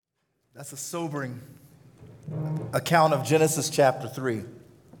That's a sobering account of Genesis chapter 3.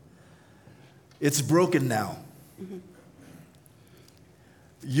 It's broken now. Mm-hmm.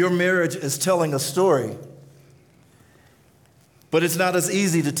 Your marriage is telling a story, but it's not as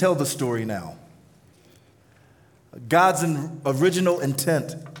easy to tell the story now. God's original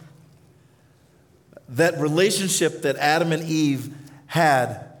intent, that relationship that Adam and Eve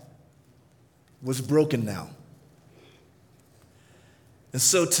had, was broken now. And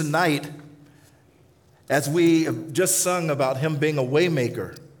so tonight, as we have just sung about him being a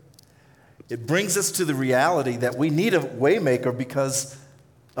waymaker, it brings us to the reality that we need a waymaker because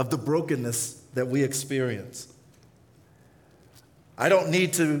of the brokenness that we experience. I don't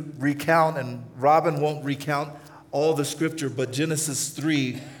need to recount, and Robin won't recount all the scripture, but Genesis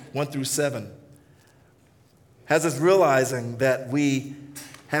 3, 1 through 7 has us realizing that we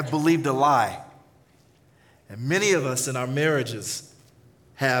have believed a lie. And many of us in our marriages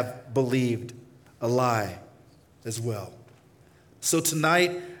have believed a lie as well. So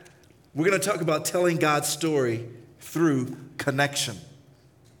tonight, we're going to talk about telling God's story through connection.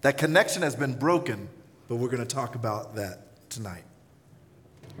 That connection has been broken, but we're going to talk about that tonight.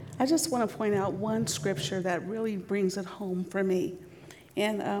 I just want to point out one scripture that really brings it home for me.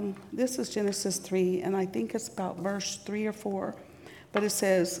 And this is Genesis 3, and I think it's about verse 3 or 4. But it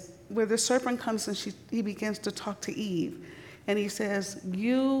says, where the serpent comes and he begins to talk to Eve. And he says,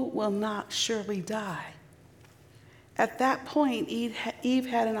 "You will not surely die." At that point, Eve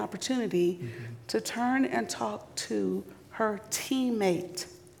had an opportunity to turn and talk to her teammate.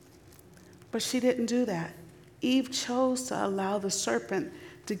 But she didn't do that. Eve chose to allow the serpent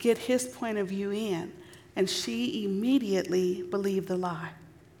to get his point of view in, and she immediately believed the lie.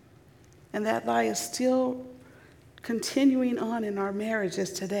 And that lie is still continuing on in our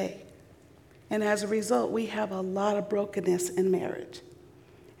marriages today. And as a result, we have a lot of brokenness in marriage.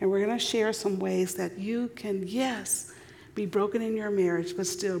 And we're going to share some ways that you can, yes, be broken in your marriage, but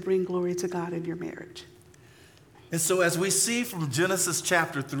still bring glory to God in your marriage. And so as we see from Genesis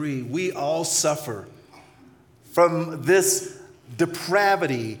chapter 3, we all suffer from this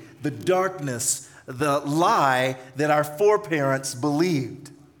depravity, the darkness, the lie that our foreparents believed.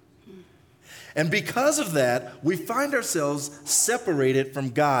 And because of that, we find ourselves separated from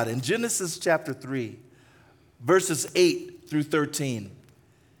God. In Genesis chapter 3, verses 8 through 13,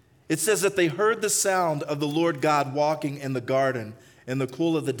 it says that they heard the sound of the Lord God walking in the garden in the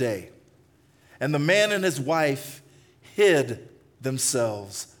cool of the day. And the man and his wife hid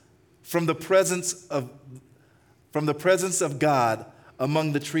themselves from the presence of God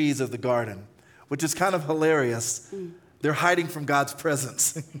among the trees of the garden, which is kind of hilarious. They're hiding from God's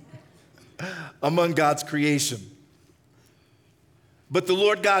presence among God's creation. But the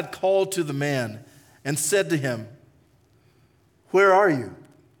Lord God called to the man and said to him, "Where are you?"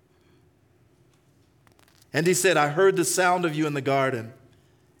 And he said, "I heard the sound of you in the garden,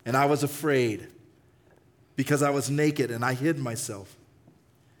 and I was afraid because I was naked and I hid myself."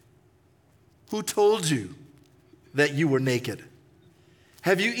 "Who told you that you were naked?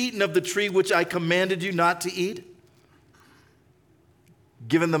 Have you eaten of the tree which I commanded you not to eat?"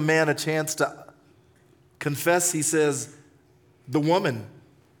 Giving the man a chance to confess, he says, "The woman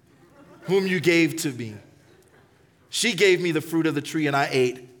whom you gave to me, she gave me the fruit of the tree and I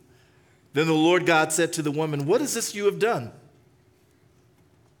ate." Then the Lord God said to the woman, "What is this you have done?"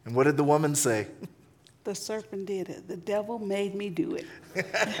 And what did the woman say? The serpent did it. The devil made me do it.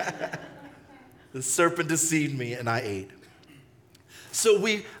 The serpent deceived me and I ate. So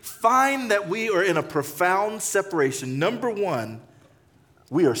we find that we are in a profound separation. Number one,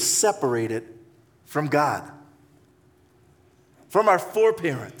 we are separated from God, from our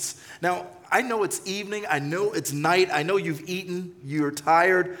foreparents. Now, I know it's evening, I know it's night, I know you've eaten, you're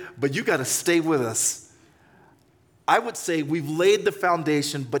tired, but you got to stay with us. I would say we've laid the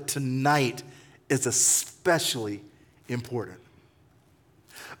foundation, but tonight is especially important.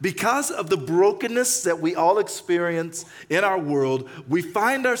 Because of the brokenness that we all experience in our world, we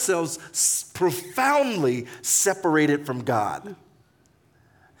find ourselves profoundly separated from God.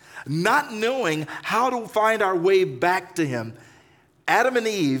 Not knowing how to find our way back to him. Adam and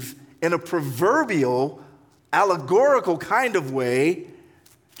Eve, in a proverbial, allegorical kind of way,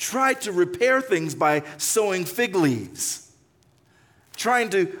 tried to repair things by sewing fig leaves, trying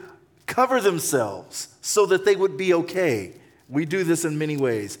to cover themselves so that they would be okay. We do this in many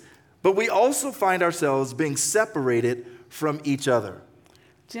ways. But we also find ourselves being separated from each other.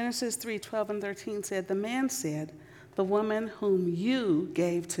 Genesis 3, 12 and 13 said, "The man said, 'The woman whom you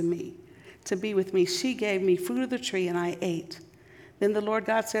gave to me to be with me, she gave me fruit of the tree and I ate.' Then the Lord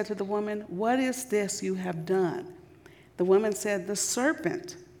God said to the woman, 'What is this you have done?' The woman said, 'The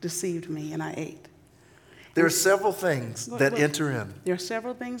serpent deceived me, and I ate. There are several things that enter in. There are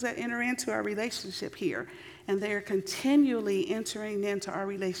several things that enter into our relationship here, and they are continually entering into our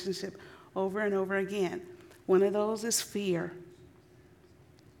relationship over and over again. One of those is fear.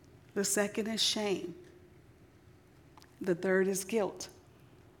 The second is shame. The third is guilt.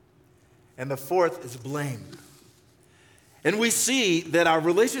 And the fourth is blame. And we see that our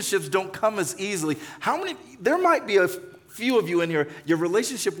relationships don't come as easily. There might be a few of you in your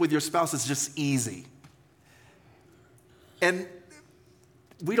relationship with your spouse is just easy. And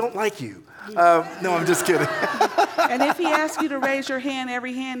we don't like you. No, I'm just kidding. And if he asks you to raise your hand,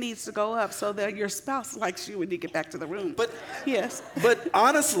 every hand needs to go up so that your spouse likes you when you get back to the room. But yes. But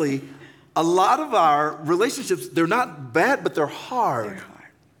honestly, a lot of our relationships, they're not bad, but they're hard. They're hard.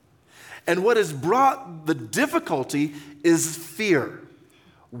 And what has brought the difficulty is fear.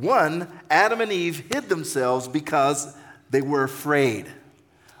 One, Adam and Eve hid themselves because they were afraid.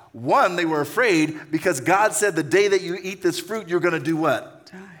 One, they were afraid because God said the day that you eat this fruit, you're going to do what?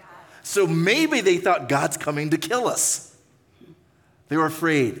 Die. So maybe they thought God's coming to kill us. They were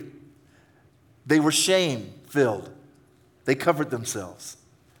afraid. They were shame-filled. They covered themselves.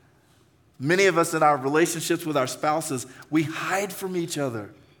 Many of us in our relationships with our spouses, we hide from each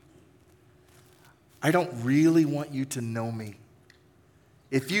other. I don't really want you to know me.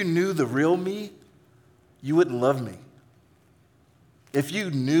 If you knew the real me, you wouldn't love me. If you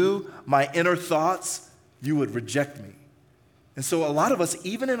knew my inner thoughts, you would reject me. And so a lot of us,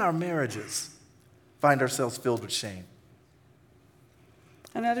 even in our marriages, find ourselves filled with shame.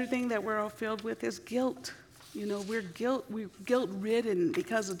 Another thing that we're all filled with is guilt. You know, we're guilt-ridden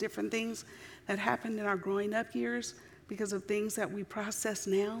because of different things that happened in our growing up years, because of things that we process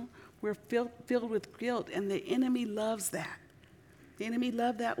now. We're filled with guilt, and the enemy loves that. The enemy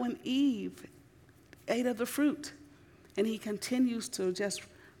loved that when Eve ate of the fruit. And he continues to just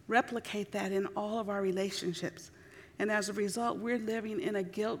replicate that in all of our relationships. And as a result, we're living in a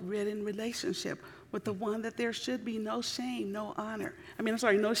guilt-ridden relationship with the one that there should be no shame, no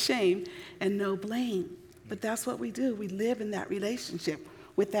no shame and no blame. But that's what we do. We live in that relationship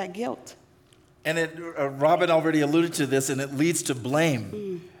with that guilt. And Robin already alluded to this, and it leads to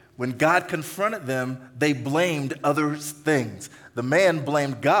blame. When God confronted them, they blamed other things. The man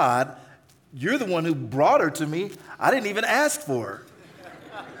blamed God. You're the one who brought her to me. I didn't even ask for her.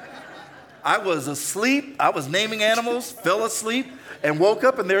 I was asleep. I was naming animals, fell asleep, and woke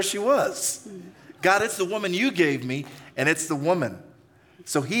up, and there she was. God, it's the woman you gave me, and it's the woman.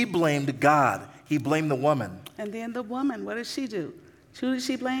 So he blamed God. He blamed the woman. And then the woman, what did she do? Who did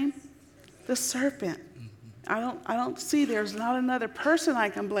she blame? The serpent. I don't see there's not another person I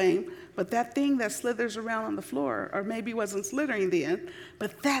can blame, but that thing that slithers around on the floor, or maybe wasn't slithering then,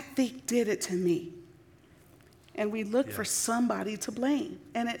 but that thing did it to me. And we look for somebody to blame.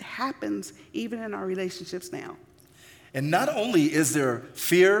 And it happens even in our relationships now. And not only is there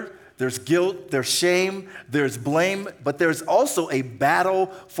fear, there's guilt, there's shame, there's blame, but there's also a battle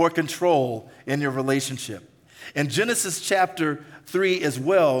for control in your relationship. In Genesis chapter 3 as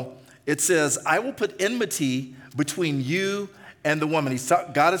well, it says, I will put enmity between you and the woman.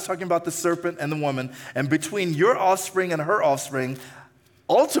 God is talking about the serpent and the woman, and between your offspring and her offspring,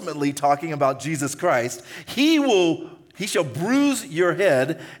 ultimately talking about Jesus Christ. He shall bruise your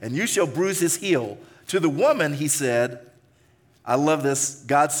head, and you shall bruise his heel. To the woman, he said, I love this.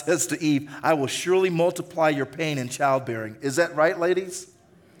 God says to Eve, I will surely multiply your pain in childbearing. Is that right, ladies?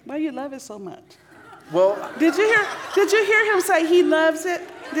 Why do you love it so much? Well, did you hear him say he loves it?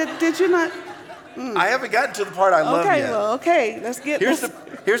 Did you not? I haven't gotten to the part I love yet. Okay. Let's get.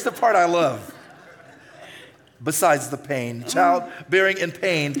 Here's the part I love. Besides the pain, childbearing and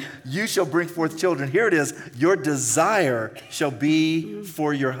pain, you shall bring forth children. Here it is. Your desire shall be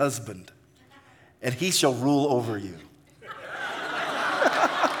for your husband, and he shall rule over you.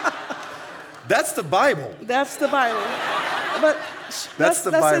 That's the Bible. That's the Bible. But let's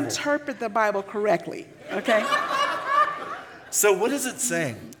interpret the Bible correctly, okay? So what is it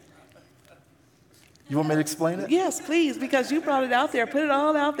saying? You want me to explain it? Yes, please, because you brought it out there. Put it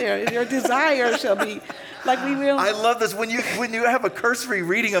all out there. Your desire shall be like we will. I love this. When you have a cursory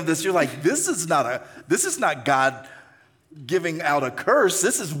reading of this, you're like, this is not God giving out a curse.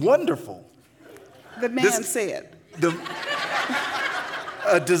 This is wonderful. The man said.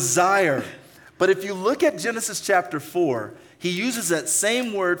 A desire. But if you look at Genesis chapter 4, he uses that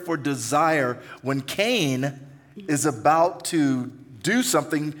same word for desire when Cain is about to do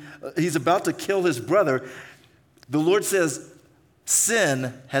something. He's about to kill his brother. The Lord says,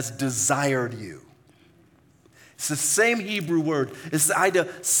 sin has desired you. It's the same Hebrew word. It's the idea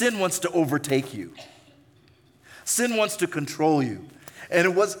sin wants to overtake you. Sin wants to control you.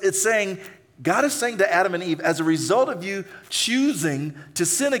 And it's saying, God is saying to Adam and Eve, as a result of you choosing to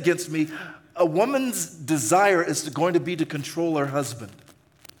sin against me, a woman's desire is going to be to control her husband.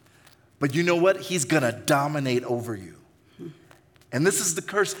 But you know what? He's going to dominate over you. And this is the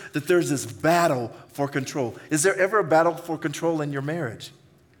curse, that there's this battle for control. Is there ever a battle for control in your marriage?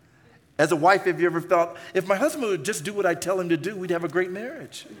 As a wife, have you ever thought, if my husband would just do what I tell him to do, we'd have a great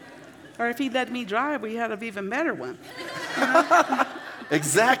marriage? Or if he let me drive, we had an even better one.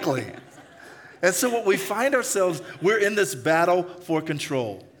 Exactly. And so what we find ourselves, we're in this battle for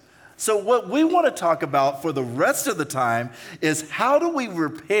control. So what we want to talk about for the rest of the time is, how do we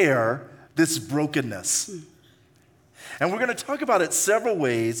repair this brokenness? And we're going to talk about it several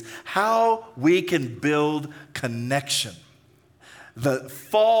ways, how we can build connection. The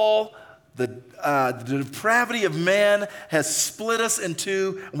fall, the depravity of man has split us in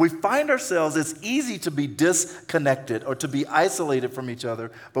two, and we find ourselves, it's easy to be disconnected or to be isolated from each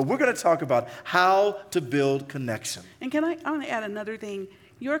other, but we're going to talk about how to build connection. And I want to add another thing.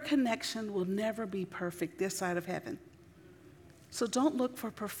 Your connection will never be perfect this side of heaven. So don't look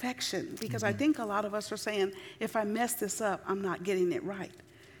for perfection, because I think a lot of us are saying, if I mess this up, I'm not getting it right.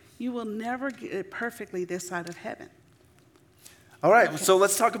 You will never get it perfectly this side of heaven. All right, so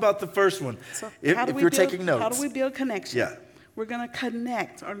let's talk about the first one. So if you're taking notes. How do we build connection? Yeah. We're going to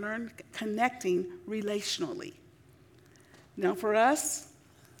connect or learn connecting relationally. Now, for us,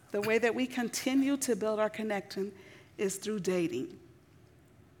 the way that we continue to build our connection is through dating.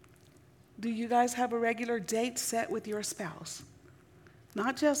 Do you guys have a regular date set with your spouse?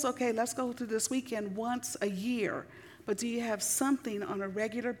 Not just, okay, let's go to this weekend once a year, but do you have something on a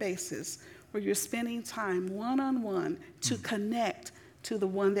regular basis where you're spending time one-on-one to connect to the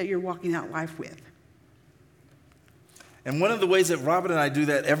one that you're walking out life with? And one of the ways that Robin and I do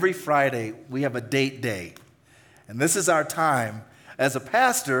that, every Friday, we have a date day. And this is our time. As a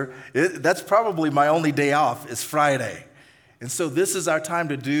pastor, that's probably my only day off, is Friday. And so this is our time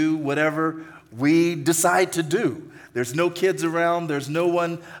to do whatever we decide to do. There's no kids around. There's no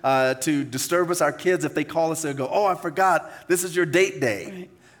one to disturb us. Our kids, if they call us, they'll go, oh, I forgot. This is your date day. Right.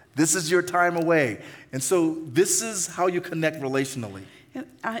 This is your time away. And so this is how you connect relationally. And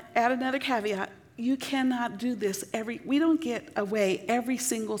I add another caveat. You cannot do this we don't get away every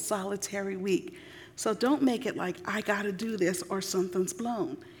single solitary week. So don't make it like, I got to do this or something's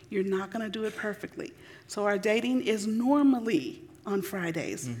blown. You're not going to do it perfectly. So our dating is normally on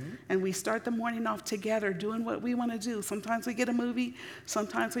Fridays. And we start the morning off together doing what we want to do. Sometimes we get a movie,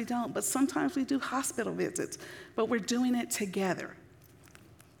 sometimes we don't. But sometimes we do hospital visits. But we're doing it together.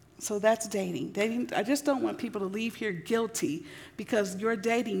 So that's dating. Dating, I just don't want people to leave here guilty because your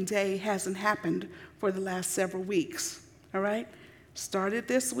dating day hasn't happened for the last several weeks. All right? Start it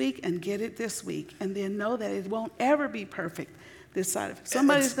this week and get it this week. And then know that it won't ever be perfect this side of it.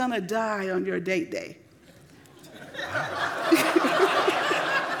 Somebody's going to die on your date day.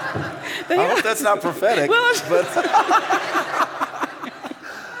 I hope that's not prophetic.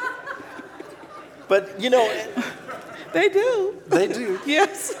 But you know, they do. They do.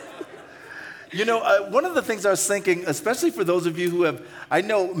 Yes. You know, one of the things I was thinking, especially for those of you who have, I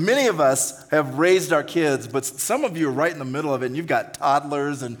know many of us have raised our kids, but some of you are right in the middle of it, and you've got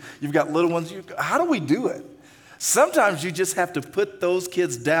toddlers and you've got little ones. How do we do it? Sometimes you just have to put those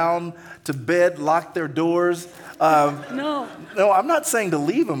kids down to bed, lock their doors. No, I'm not saying to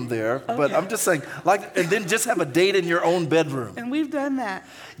leave them there, but I'm just saying, and then just have a date in your own bedroom. And we've done that.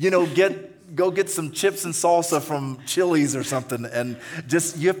 You know, go get some chips and salsa from Chili's or something, and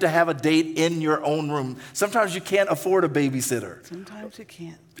you have to have a date in your own room. Sometimes you can't afford a babysitter. Sometimes you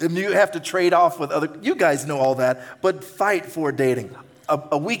can't. And you have to trade off with other, you guys know all that, but fight for dating.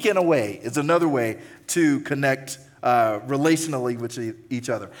 A weekend away is another way to connect relationally with each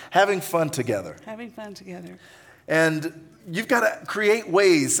other. Having fun together. Having fun together. And you've got to create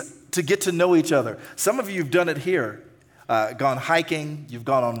ways to get to know each other. Some of you have done it here, gone hiking, you've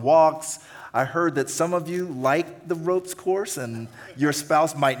gone on walks. I heard that some of you like the ropes course and your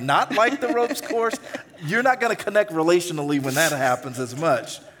spouse might not like the ropes course. You're not going to connect relationally when that happens as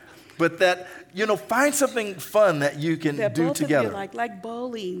much. But that, find something fun that you can that do both together. Of you like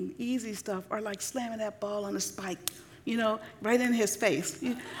bowling, easy stuff, or like slamming that ball on a spike, right in his face.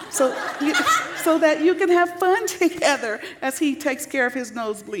 So that you can have fun together as he takes care of his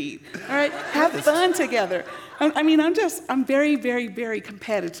nosebleed. All right? Have fun together. I'm very, very, very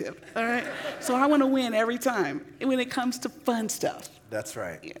competitive. All right? So I want to win every time when it comes to fun stuff. That's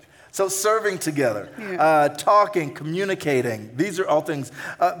right. Yeah. So serving together, talking, communicating, these are all things.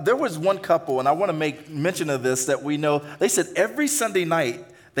 There was one couple, and I want to make mention of this, that we know, they said every Sunday night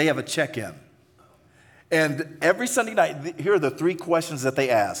they have a check-in. And every Sunday night, here are the 3 questions that they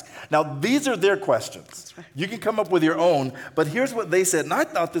ask. Now, these are their questions. That's right. You can come up with your own, but here's what they said, and I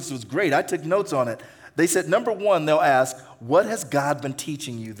thought this was great. I took notes on it. They said, number 1, they'll ask, what has God been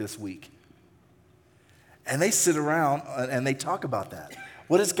teaching you this week? And they sit around and they talk about that.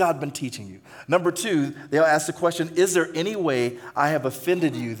 What has God been teaching you? Number 2, they'll ask the question, is there any way I have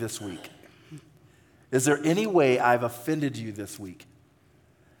offended you this week? Is there any way I've offended you this week?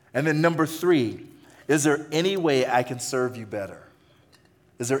 And then number 3, is there any way I can serve you better?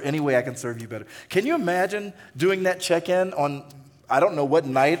 Is there any way I can serve you better? Can you imagine doing that check-in on, I don't know what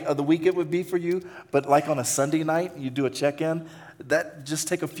night of the week it would be for you, but like on a Sunday night, you do a check-in? That just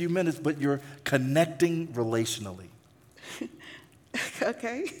take a few minutes, but you're connecting relationally.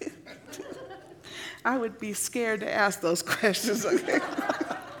 Okay. I would be scared to ask those questions, okay?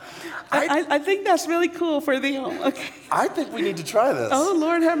 I think that's really cool for them, okay? I think we need to try this. Oh,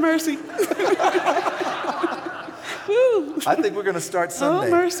 Lord have mercy. Woo. I think we're going to start Sunday.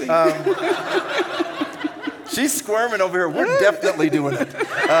 Oh, mercy. She's squirming over here. We're definitely doing it.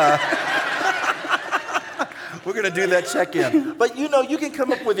 We're going to do that check-in. But you can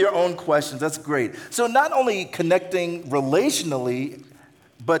come up with your own questions. That's great. So not only connecting relationally,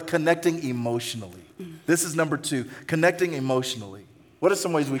 but connecting emotionally. This is number 2, connecting emotionally. What are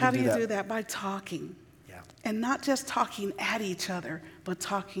some ways we can do that? How do you do that? By talking. Yeah. And not just talking at each other, but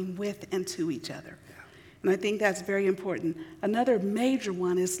talking with and to each other. Yeah. And I think that's very important. Another major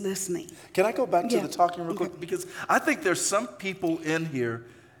one is listening. Can I go back to Yeah. the talking real quick? Because I think there's some people in here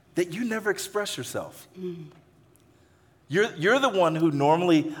that you never express yourself. Mm. You're the one who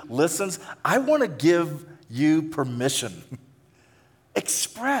normally listens. I want to give you permission.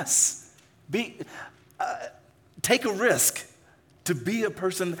 Express. Take a risk to be a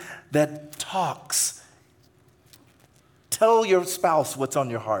person that talks. Tell your spouse what's on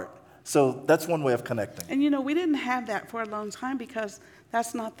your heart. So that's one way of connecting. And we didn't have that for a long time because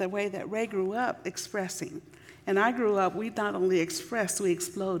that's not the way that Ray grew up expressing. And I grew up, we not only expressed, we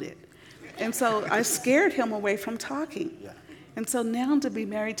exploded. And so I scared him away from talking. Yeah. And so now to be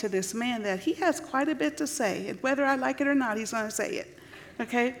married to this man that he has quite a bit to say, and whether I like it or not, he's going to say it.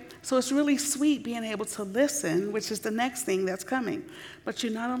 Okay? So it's really sweet being able to listen, which is the next thing that's coming. But you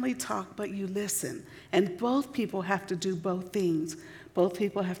not only talk, but you listen. And both people have to do both things. Both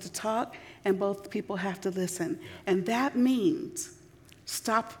people have to talk, and both people have to listen. And that means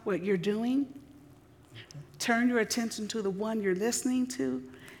stop what you're doing, turn your attention to the one you're listening to,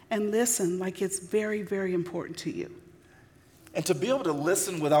 and listen like it's very, very important to you. And to be able to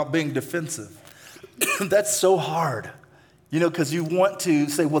listen without being defensive, that's so hard. Because you want to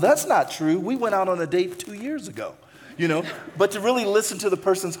say, well, that's not true. We went out on a date 2 years ago, But to really listen to the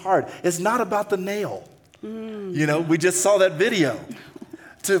person's heart, it's not about the nail. We just saw that video.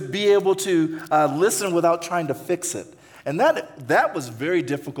 To be able to listen without trying to fix it. And that was very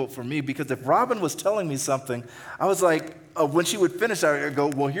difficult for me because if Robin was telling me something, I was like, when she would finish, I would go,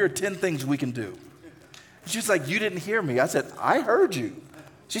 well, here are 10 things we can do. She was like, you didn't hear me. I said, I heard you.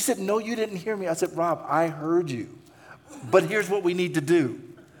 She said, no, you didn't hear me. I said, Rob, I heard you. But here's what we need to do.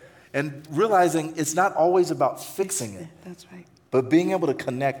 And realizing it's not always about fixing it. That's right. But being able to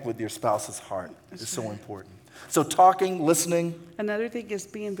connect with your spouse's heart is so important. So talking, listening. Another thing is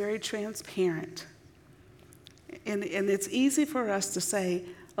being very transparent. And it's easy for us to say,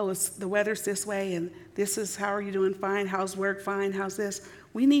 oh, the weather's this way, and this is, how are you doing? Fine. How's work? Fine. How's this?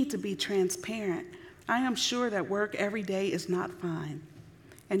 We need to be transparent. I am sure that work every day is not fine.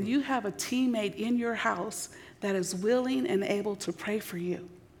 And you have a teammate in your house that is willing and able to pray for you.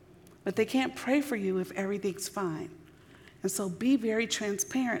 But they can't pray for you if everything's fine. And so be very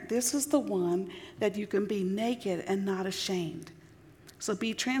transparent. This is the one that you can be naked and not ashamed. So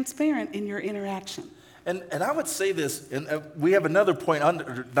be transparent in your interaction. And I would say this, and we have another point,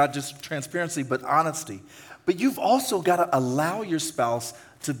 not just transparency, but honesty. But you've also got to allow your spouse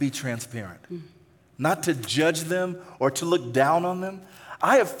to be transparent. Not to judge them or to look down on them.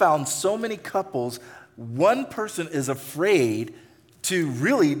 I have found so many couples, one person is afraid to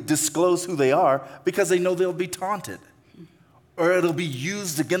really disclose who they are because they know they'll be taunted or it'll be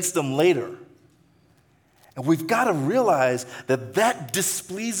used against them later. And we've got to realize that that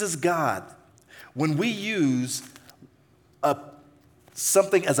displeases God when we use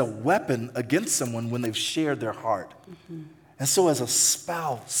something as a weapon against someone when they've shared their heart. And so as a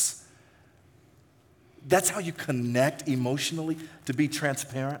spouse, that's how you connect emotionally, to be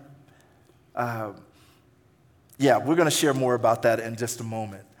transparent. We're going to share more about that in just a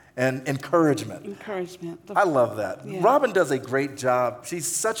moment. And encouragement. I love that. Yeah. Robin does a great job. She's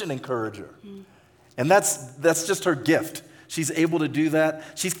such an encourager. And that's just her gift. She's able to do that.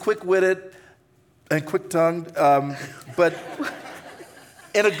 She's quick-witted. and quick-tongued, but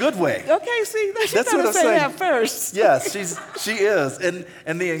in a good way. Okay, see, That's what I'm say saying. that first. Yes, she is.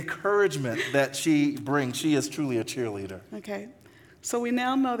 And the encouragement that she brings, she is truly a cheerleader. Okay, so we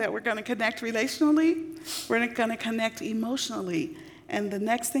now know that we're going to connect relationally, we're going to connect emotionally, and the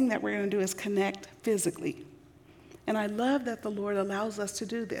next thing that we're going to do is connect physically. And I love that the Lord allows us to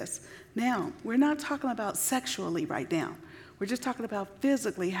do this. Now, we're not talking about sexually right now. We're just talking about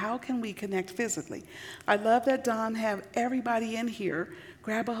physically. How can we connect physically? I love that Don have everybody in here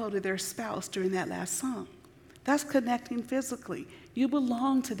grab a hold of their spouse during that last song. That's connecting physically. You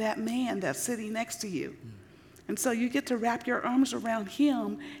belong to that man that's sitting next to you. And so you get to wrap your arms around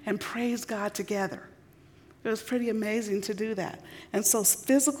him and praise God together. It was pretty amazing to do that. And so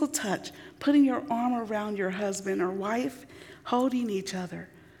physical touch, putting your arm around your husband or wife, holding each other,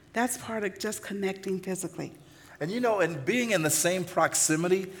 that's part of just connecting physically. And and being in the same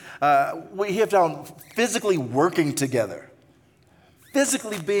proximity, we have down physically working together.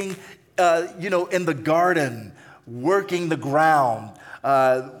 Physically being, in the garden, working the ground,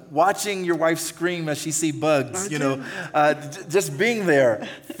 watching your wife scream as she sees bugs, just being there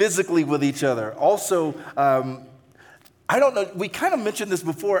physically with each other. Also, I don't know, we kind of mentioned this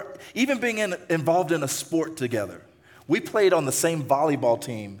before, even being involved in a sport together. We played on the same volleyball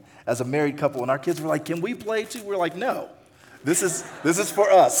team as a married couple, and our kids were like, "Can we play too?" We're like, "No, this is for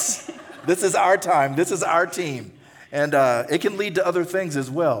us. This is our time. This is our team." And it can lead to other things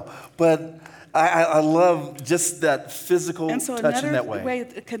as well. But I love just that physical touch in that way. And so another way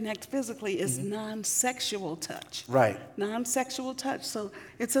to connect physically is non-sexual touch. Right. Non-sexual touch. So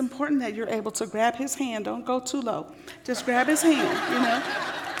it's important that you're able to grab his hand. Don't go too low. Just grab his hand,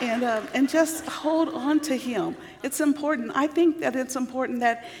 and just hold on to him. It's important. I think that it's important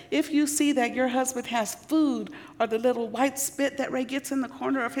that if you see that your husband has food or the little white spit that Ray gets in the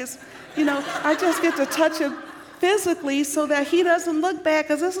corner of his, I just get to touch him physically so that he doesn't look bad,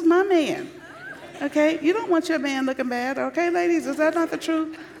 because this is my man. Okay? You don't want your man looking bad. Okay, ladies? Is that not the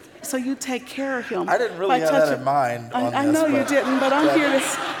truth? So you take care of him. I didn't really have that in mind on I this, know you didn't, but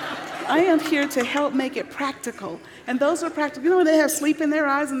I am here to help make it practical. And those are practical. When they have sleep in their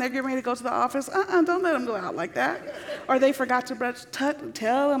eyes and they're getting ready to go to the office, don't let them go out like that. Or they forgot to brush,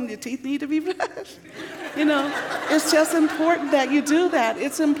 tell them your teeth need to be brushed. It's just important that you do that.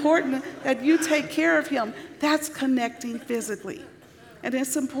 It's important that you take care of him. That's connecting physically. And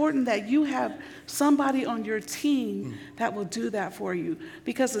it's important that you have somebody on your team that will do that for you,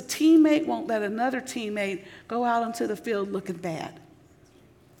 because a teammate won't let another teammate go out onto the field looking bad.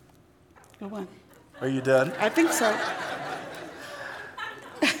 Go on. Are you done? I think so.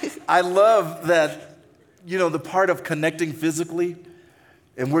 I love that, the part of connecting physically,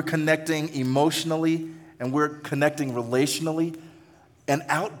 and we're connecting emotionally, and we're connecting relationally. An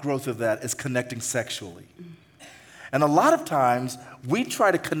outgrowth of that is connecting sexually. And a lot of times, we try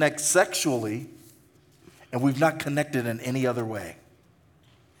to connect sexually, and we've not connected in any other way.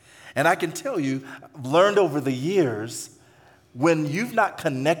 And I can tell you, I've learned over the years, when you've not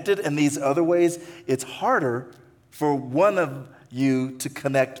connected in these other ways, it's harder for one of you to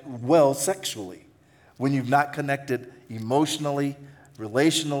connect well sexually, when you've not connected emotionally,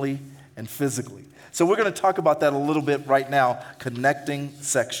 relationally, and physically. So we're going to talk about that a little bit right now, connecting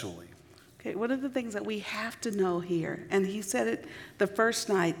sexually. Okay, one of the things that we have to know here, and he said it the first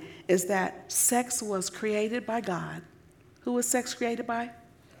night, is that sex was created by God. Who was sex created by?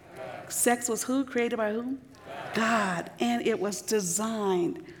 God. Sex was who? Created by whom? God. And it was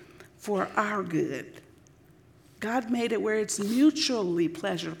designed for our good. God made it where it's mutually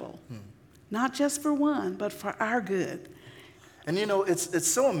pleasurable. Not just for one, but for our good. And it's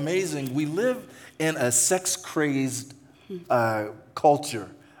so amazing. We live in a sex-crazed culture.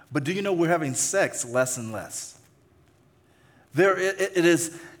 But do you know we're having sex less and less? It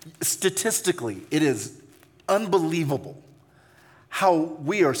is, statistically, it is unbelievable how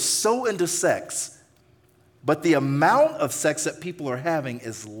we are so into sex, but the amount of sex that people are having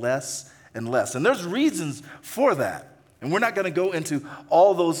is less and less. And there's reasons for that. And we're not going to go into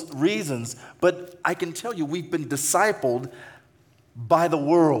all those reasons, but I can tell you we've been discipled by the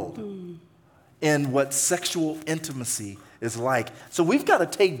world in what sexual intimacy is like. So we've got to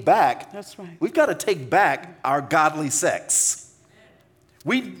take back. That's right. We've got to take back our godly sex.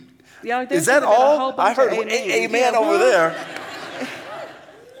 Is that all? I heard amen over there.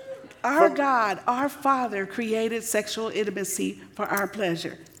 Our God, our Father, created sexual intimacy for our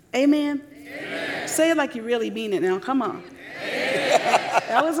pleasure. Amen? Amen. Say it like you really mean it now. Come on.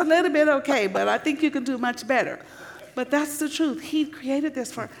 That was a little bit okay, but I think you can do much better. But that's the truth. He created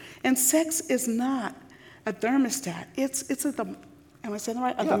this for, and sex is not a thermostat. It's a Am I saying it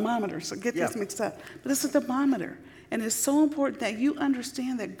right? A Yeah. thermometer. So get this Yeah. mixed up. But it's a thermometer. And it's so important that you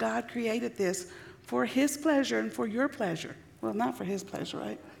understand that God created this for his pleasure and for your pleasure. Well, not for his pleasure,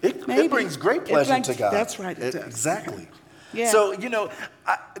 right? It Maybe. brings great pleasure to God. That's right, it does. Exactly. Yeah. So,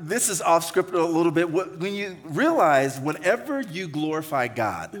 this is off script a little bit. When you realize whenever you glorify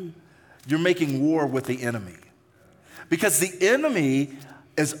God, you're making war with the enemy. Because the enemy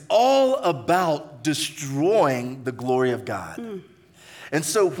is all about destroying the glory of God. And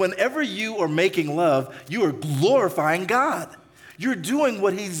so whenever you are making love, you are glorifying God. You're doing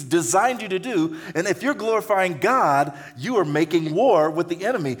what he's designed you to do. And if you're glorifying God, you are making war with the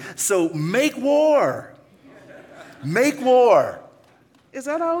enemy. So make war. Make war. Is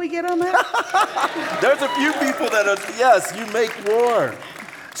that all we get on that? There's a few people that are, yes, you make war.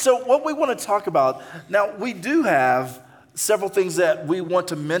 So what we want to talk about, now we do have several things that we want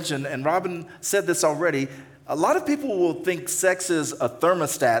to mention, and Robin said this already. A lot of people will think sex is a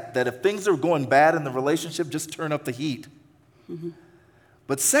thermostat, that if things are going bad in the relationship, just turn up the heat.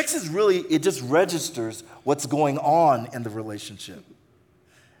 But sex is really, it just registers what's going on in the relationship.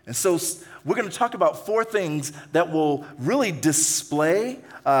 And so we're going to talk about 4 things that will really display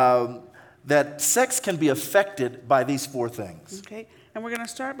that sex can be affected by these 4 things. Okay. And we're going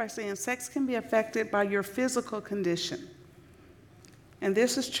to start by saying sex can be affected by your physical condition. And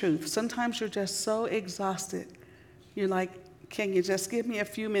this is truth. Sometimes you're just so exhausted. You're like, can you just give me a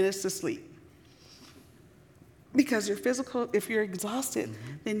few minutes to sleep? Because if you're exhausted,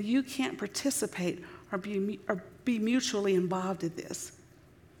 then you can't participate or be mutually involved in this.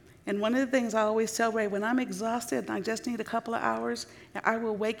 And one of the things I always tell Ray, when I'm exhausted and I just need a couple of hours, I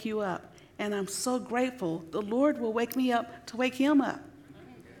will wake you up. And I'm so grateful the Lord will wake me up to wake him up.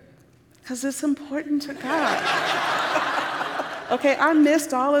 Because it's important to God. Okay, I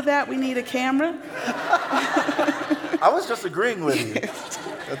missed all of that. We need a camera. I was just agreeing with you.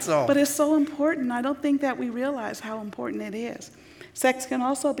 That's all. But it's so important. I don't think that we realize how important it is. Sex can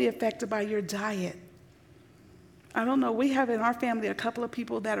also be affected by your diet. I don't know, we have in our family a couple of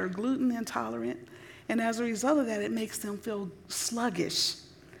people that are gluten intolerant, and as a result of that, it makes them feel sluggish.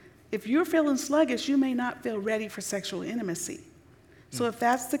 If you're feeling sluggish, you may not feel ready for sexual intimacy. So if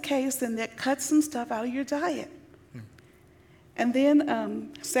that's the case, then that cuts some stuff out of your diet. And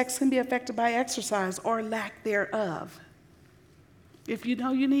then sex can be affected by exercise or lack thereof. If you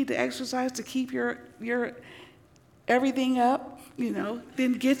know you need to exercise to keep your everything up,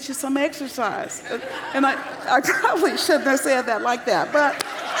 then get you some exercise. And I probably shouldn't have said that like that, but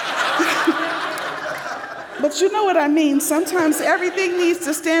you know what I mean. Sometimes everything needs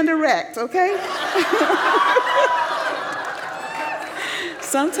to stand erect, okay?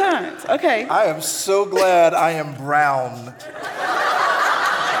 Sometimes, okay. I am so glad I am brown.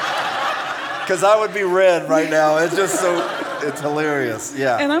 Because I would be red right now. It's just it's hilarious.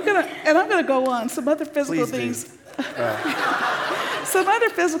 Yeah. And I'm gonna go on. Some other physical Please things. Some other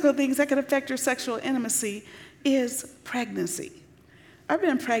physical things that can affect your sexual intimacy is pregnancy. I've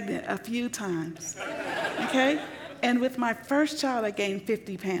been pregnant a few times, okay? And with my first child, I gained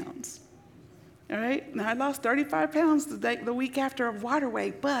 50 pounds. All right? Now, I lost 35 pounds the week after a water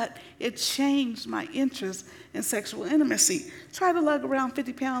weight, but it changed my interest in sexual intimacy. Try to lug around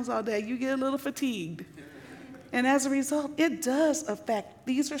 50 pounds all day, you get a little fatigued. And as a result, it does affect,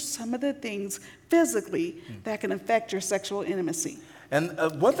 these are some of the things physically that can affect your sexual intimacy. And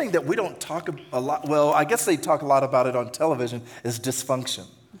one thing that we don't talk a lot, well, I guess they talk a lot about it on television, is dysfunction.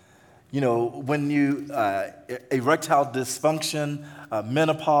 When you, erectile dysfunction,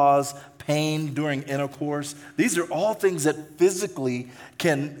 menopause, pain during intercourse, these are all things that physically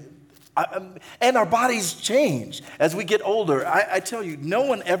can, and our bodies change as we get older. I tell you, no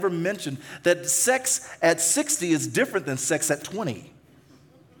one ever mentioned that sex at 60 is different than sex at 20.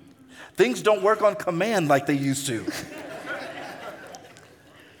 Things don't work on command like they used to.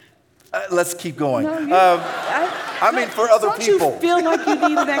 Let's keep going. No, for other people. Don't you feel like you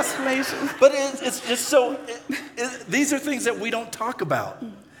need an explanation? But it's just so, these are things that we don't talk about.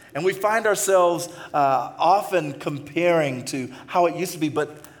 And we find ourselves often comparing to how it used to be,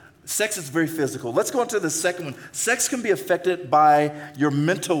 but sex is very physical. Let's go on to the second one. Sex can be affected by your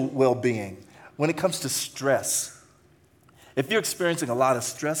mental well-being when it comes to stress. If you're experiencing a lot of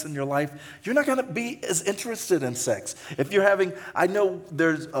stress in your life, you're not going to be as interested in sex. If you're having, I know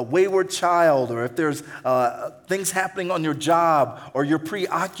there's a wayward child, or if there's things happening on your job, or you're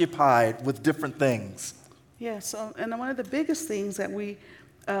preoccupied with different things. Yes, and one of the biggest things that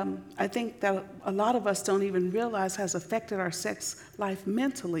I think that a lot of us don't even realize has affected our sex life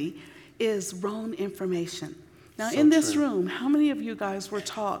mentally is wrong information. Now, So in this true. room, how many of you guys were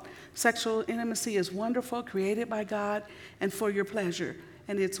taught sexual intimacy is wonderful, created by God, and for your pleasure?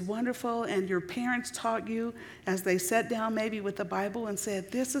 And it's wonderful, and your parents taught you as they sat down maybe with the Bible and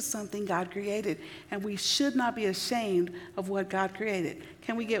said, this is something God created, and we should not be ashamed of what God created.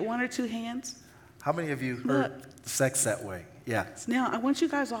 Can we get one or two hands? How many of you heard sex that way? Yeah. Now, I want you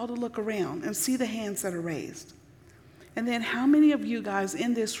guys all to look around and see the hands that are raised. And then how many of you guys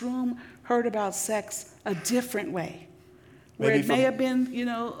in this room heard about sex a different way? Where Maybe it may have been,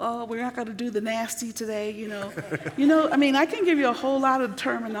 oh, we're not going to do the nasty today, I mean, I can give you a whole lot of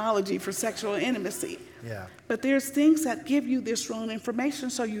terminology for sexual intimacy. Yeah. But there's things that give you this wrong information,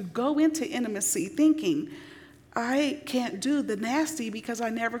 so you go into intimacy thinking, I can't do the nasty because I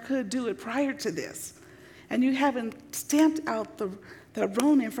never could do it prior to this. And you haven't stamped out the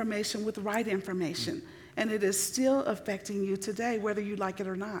wrong information with the right information. And it is still affecting you today, whether you like it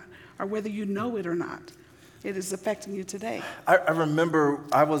or not, or whether you know it or not. It is affecting you today. I remember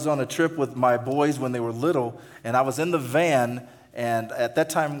I was on a trip with my boys when they were little, and I was in the van, and at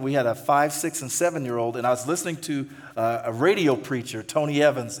that time we had a 5, 6, and 7-year-old, and I was listening to a radio preacher, Tony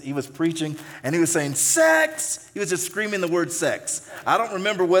Evans. He was preaching, and he was saying, sex! He was just screaming the word sex. I don't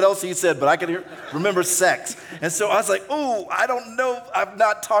remember what else he said, but I could remember sex. And so I was like, oh, I don't know. I've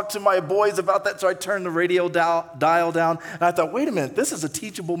not talked to my boys about that, so I turned the radio dial down, and I thought, wait a minute, this is a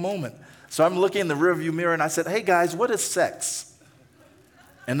teachable moment. So I'm looking in the rearview mirror, and I said, hey, guys, what is sex?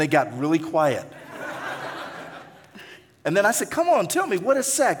 And they got really quiet. And then I said, come on, tell me, what is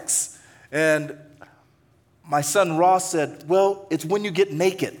sex? And my son Ross said, well, it's when you get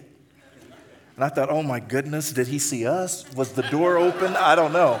naked. And I thought, oh, my goodness, did he see us? Was the door open? I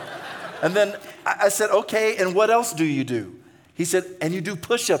don't know. And then I said, okay, and what else do you do? He said, and you do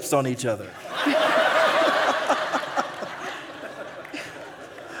push-ups on each other.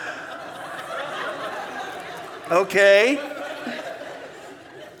 Okay.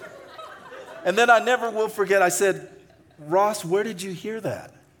 And then I never will forget, I said, Ross, where did you hear that?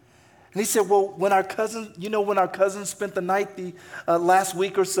 And he said, well, when our cousin spent the night the last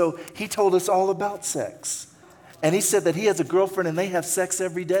week or so, he told us all about sex. And he said that he has a girlfriend and they have sex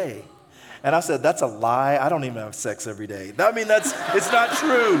every day. And I said, that's a lie. I don't even have sex every day. I mean, it's not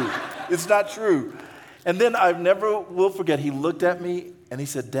true. It's not true. And then I never will forget, he looked at me and he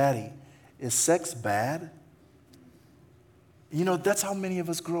said, Daddy, is sex bad? That's how many of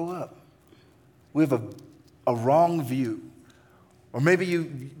us grow up. We have a wrong view. Or maybe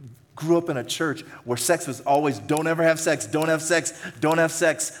you grew up in a church where sex was always, don't ever have sex, don't have sex, don't have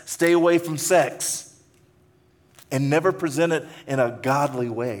sex, stay away from sex. And never present it in a godly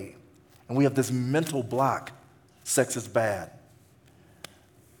way. And we have this mental block, sex is bad.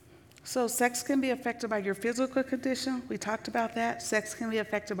 So sex can be affected by your physical condition. We talked about that. Sex can be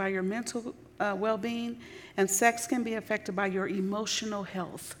affected by your mental well-being. And sex can be affected by your emotional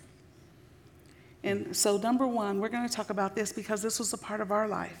health. And so number one, we're going to talk about this because this was a part of our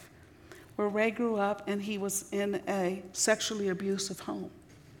life where Ray grew up and he was in a sexually abusive home.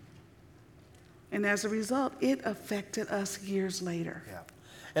 And as a result, it affected us years later. Yeah.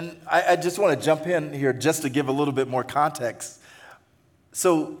 And I just want to jump in here just to give a little bit more context.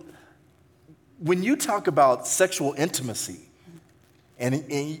 So when you talk about sexual intimacy, and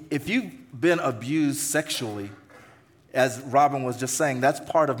if you've been abused sexually, as Robin was just saying, that's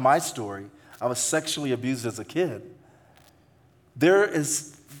part of my story. I was sexually abused as a kid. There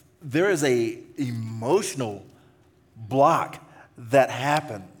is a emotional block that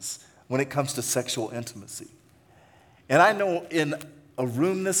happens when it comes to sexual intimacy. And I know in a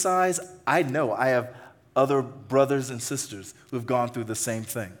room this size, I know I have other brothers and sisters who have gone through the same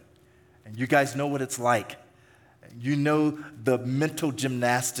thing. And you guys know what it's like. You know the mental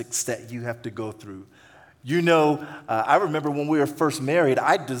gymnastics that you have to go through. I remember when we were first married,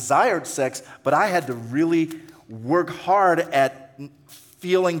 I desired sex, but I had to really work hard at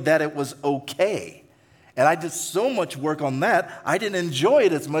feeling that it was okay. And I did so much work on that, I didn't enjoy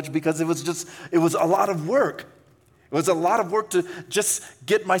it as much because it was a lot of work. It was a lot of work to just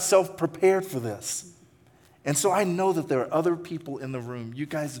get myself prepared for this. And so I know that there are other people in the room. You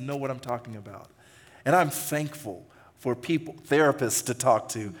guys know what I'm talking about. And I'm thankful for therapists to talk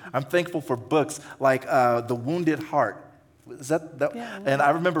to. I'm thankful for books like The Wounded Heart. Is that? Yeah. And I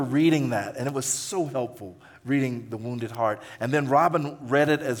remember reading that, and it was so helpful, reading The Wounded Heart. And then Robin read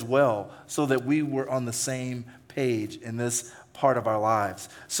it as well, so that we were on the same page in this part of our lives.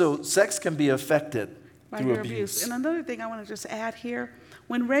 So sex can be affected through abuse. And another thing I want to just add here,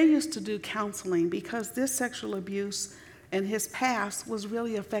 when Ray used to do counseling, because this sexual abuse and his past was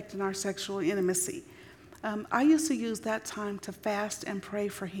really affecting our sexual intimacy, I used to use that time to fast and pray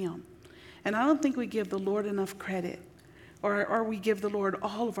for him. And I don't think we give the Lord enough credit, or we give the Lord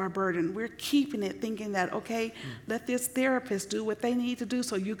all of our burden. We're keeping it thinking that, okay, let this therapist do what they need to do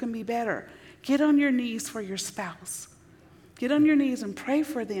so you can be better. Get on your knees for your spouse. Get on your knees and pray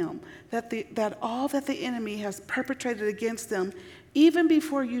for them, that all that the enemy has perpetrated against them, even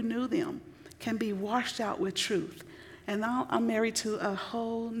before you knew them, can be washed out with truth. And now I'm married to a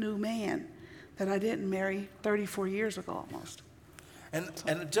whole new man that I didn't marry 34 years ago almost.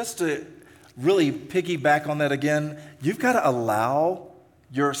 And just to really piggyback on that again, you've got to allow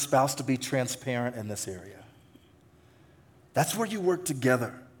your spouse to be transparent in this area. That's where you work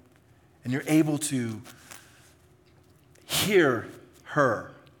together, and you're able to hear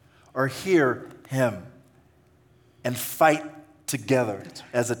her or hear him and fight together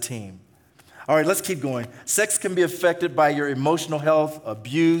as a team. All right, let's keep going. Sex can be affected by your emotional health,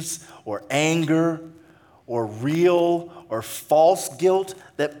 abuse, or anger, or real or false guilt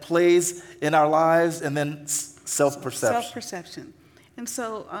that plays in our lives, and then self-perception. Self-perception. And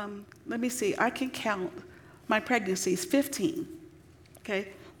so, let me see, I can count my pregnancies, 15, okay?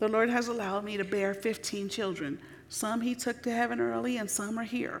 The Lord has allowed me to bear 15 children. Some he took to heaven early, and some are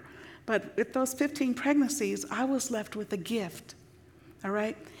here. But with those 15 pregnancies, I was left with a gift, all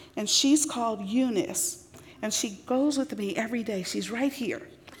right? And she's called Eunice, and she goes with me every day. She's right here.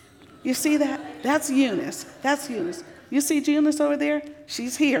 You see that? That's Eunice. That's Eunice. You see Eunice over there?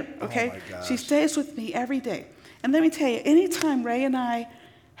 She's here, okay? Oh my gosh. She stays with me every day. And let me tell you, anytime Ray and I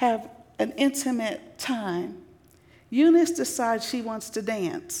have an intimate time, Eunice decides she wants to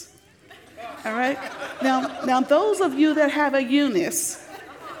dance. All right? Now those of you that have a Eunice,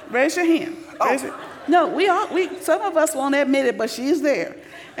 raise your hand. No, some of us won't admit it, but she's there.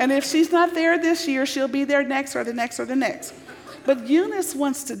 And if she's not there this year, she'll be there next or the next or the next. But Eunice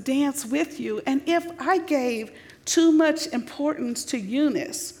wants to dance with you. And if I gave too much importance to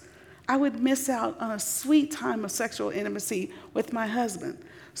Eunice, I would miss out on a sweet time of sexual intimacy with my husband.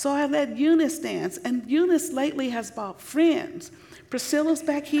 So I let Eunice dance. And Eunice lately has brought friends. Priscilla's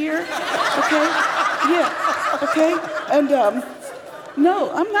back here, okay? Yeah, okay? And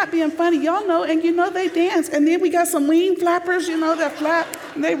no, I'm not being funny. Y'all know, and you know they dance. And then we got some wing flappers, that flap,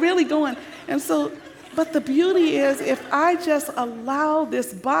 and they really going. And so, but the beauty is, if I just allow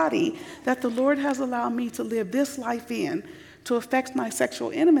this body that the Lord has allowed me to live this life in to affect my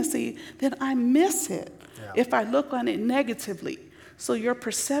sexual intimacy, then I miss it if I look on it negatively. So your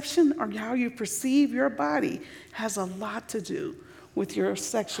perception or how you perceive your body has a lot to do with your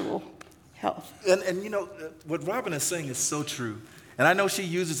sexual health. And what Robin is saying is so true. And I know she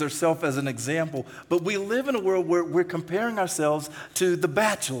uses herself as an example, but we live in a world where we're comparing ourselves to The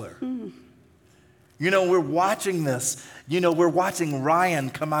Bachelor. We're watching this. We're watching Ryan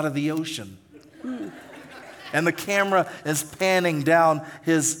come out of the ocean. And the camera is panning down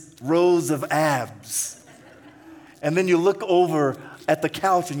his rows of abs. And then you look over at the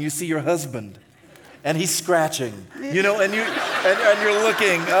couch and you see your husband. And he's scratching, and you're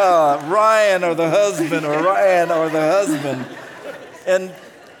looking, Ryan or the husband, or Ryan or the husband. And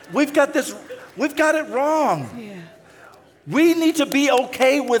we've got it wrong. Yeah. We need to be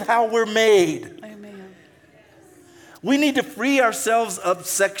okay with how we're made. Amen. We need to free ourselves up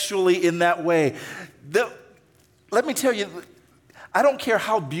sexually in that way. Let me tell you, I don't care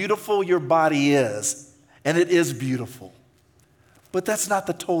how beautiful your body is, and it is beautiful. But that's not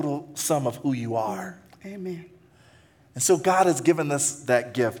the total sum of who you are. Amen. And so God has given us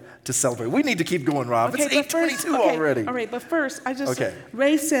that gift to celebrate. We need to keep going, Rob. Okay, it's 8:22 already. All right, but first,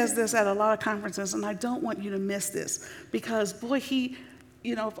 Ray says this at a lot of conferences, and I don't want you to miss this because, boy,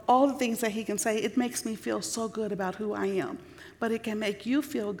 of all the things that he can say, it makes me feel so good about who I am. But it can make you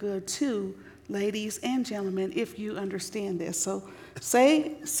feel good too, ladies and gentlemen, if you understand this. So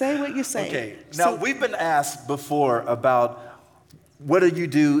say what you say. Okay, now we've been asked before about what do you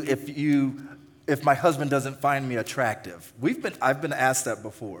do if my husband doesn't find me attractive? I've been asked that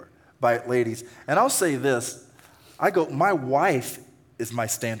before by ladies. And I'll say this. My wife is my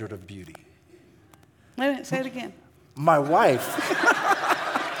standard of beauty. Wait a minute, say it again. My wife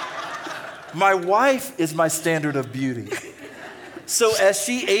is my standard of beauty. So as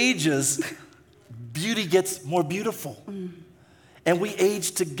she ages, beauty gets more beautiful. And we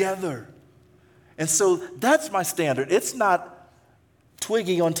age together. And so that's my standard. It's not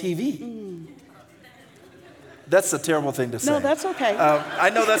Twiggy on TV. That's a terrible thing to say. No, that's okay. I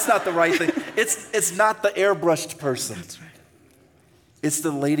know that's not the right thing. It's not the airbrushed person. That's right. It's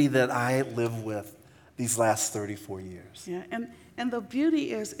the lady that I live with these last 34 years. Yeah, and the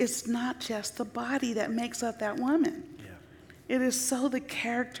beauty is, it's not just the body that makes up that woman. Yeah. It is so the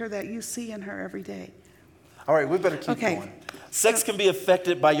character that you see in her every day. All right, we better keep going. Sex can be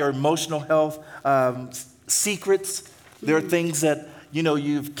affected by your emotional health, secrets. There are things that,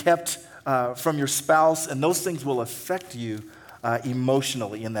 you've kept from your spouse, and those things will affect you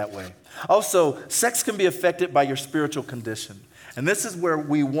emotionally in that way. Also, sex can be affected by your spiritual condition. And this is where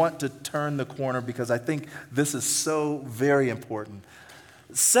we want to turn the corner because I think this is so very important.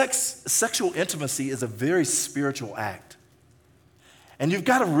 Sexual intimacy is a very spiritual act. And you've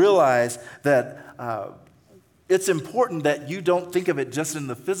got to realize that it's important that you don't think of it just in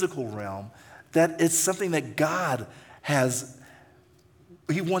the physical realm, that it's something that God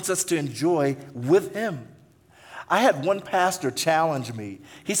He wants us to enjoy with Him. I had one pastor challenge me.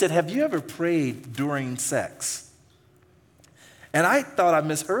 He said, "Have you ever prayed during sex?" And I thought I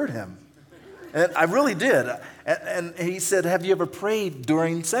misheard him. And I really did. And he said, "Have you ever prayed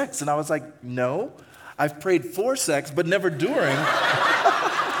during sex?" And I was like, "No. I've prayed for sex, but never during."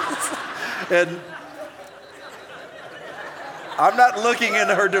 And I'm not looking in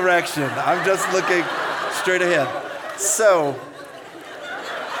her direction. I'm just looking straight ahead. So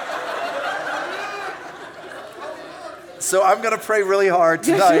I'm going to pray really hard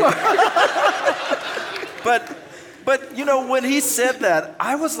tonight. Yes, But when he said that,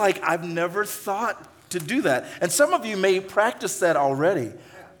 I was like, I've never thought to do that. And some of you may practice that already,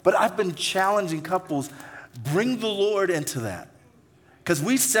 but I've been challenging couples, bring the Lord into that. Because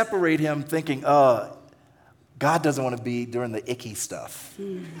we separate Him thinking, God doesn't want to be during the icky stuff.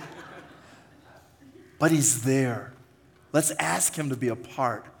 But He's there. Let's ask Him to be a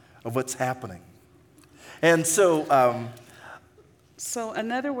part of what's happening. And so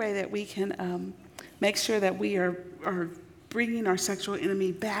another way that we can make sure that we are bringing our sexual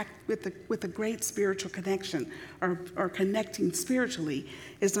enemy back with a great spiritual connection or connecting spiritually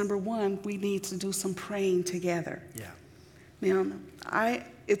is, number one, we need to do some praying together. Yeah. Now,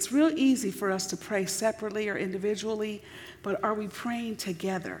 it's real easy for us to pray separately or individually, but are we praying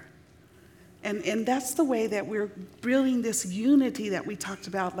together? And that's the way that we're building this unity that we talked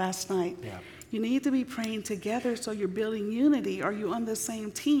about last night. Yeah. You need to be praying together so you're building unity. Are you on the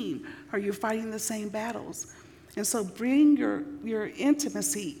same team? Are you fighting the same battles? And so bring your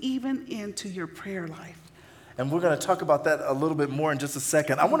intimacy even into your prayer life. And we're going to talk about that a little bit more in just a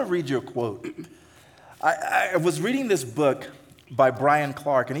second. I want to read you a quote. I was reading this book by Brian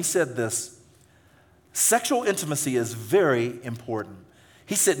Clark, and he said this: "Sexual intimacy is very important."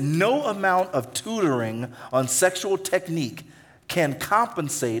 He said, "No amount of tutoring on sexual technique can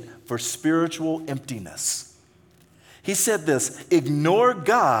compensate for spiritual emptiness." He said this: "Ignore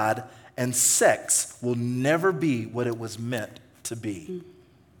God and sex will never be what it was meant to be."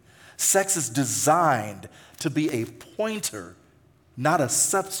 Sex is designed to be a pointer, not a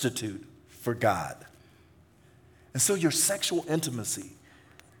substitute for God. And so your sexual intimacy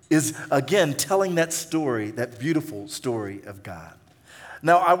is, again, telling that story, that beautiful story of God.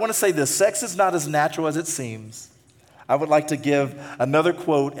 Now, I want to say this: sex is not as natural as it seems. I would like to give another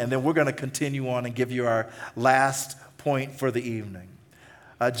quote, and then we're going to continue on and give you our last point for the evening.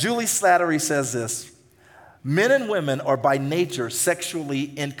 Julie Slattery says this: "Men and women are by nature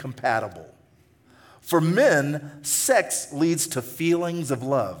sexually incompatible. For men, sex leads to feelings of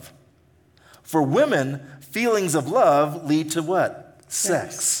love. For women, feelings of love lead to what?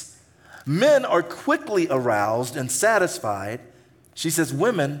 Sex. Men are quickly aroused and satisfied." She says,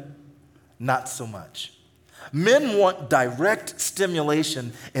 "Women, not so much. Men want direct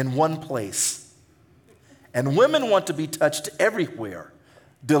stimulation in one place, and women want to be touched everywhere,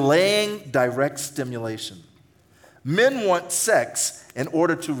 delaying direct stimulation. Men want sex in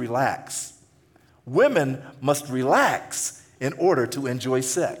order to relax. Women must relax in order to enjoy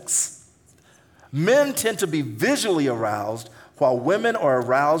sex. Men tend to be visually aroused, while women are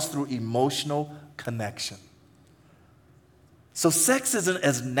aroused through emotional connection." So sex isn't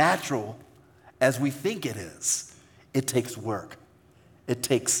as natural as we think it is. It takes work. It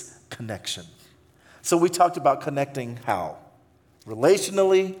takes connection. So we talked about connecting how?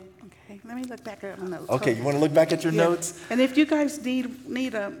 Relationally. Okay, let me look back at my notes. Okay, you want to look back at your notes? And if you guys need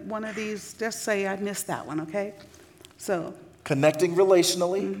one of these, just say I missed that one, okay? So. Connecting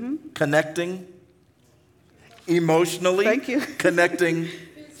relationally, connecting emotionally, thank you. Connecting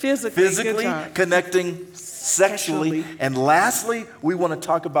physically, connecting sexually, and lastly, we want to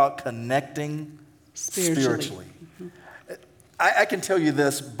talk about connecting spiritually. I can tell you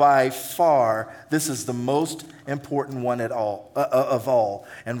this, by far, this is the most important one of all.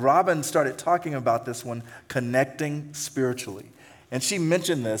 And Robin started talking about this one, connecting spiritually. And she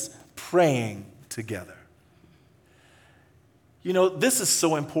mentioned this, praying together. You know, this is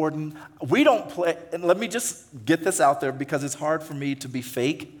so important. We don't play, and let me just get this out there because it's hard for me to be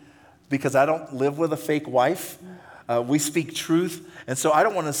fake because I don't live with a fake wife. We speak truth. And so I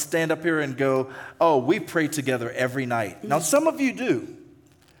don't want to stand up here and go, oh, we pray together every night. Now, some of you do.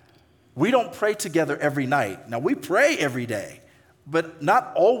 We don't pray together every night. Now, we pray every day, but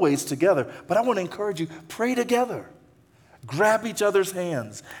not always together. But I want to encourage you, pray together. Grab each other's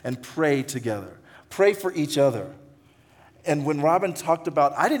hands and pray together. Pray for each other. And when Robin talked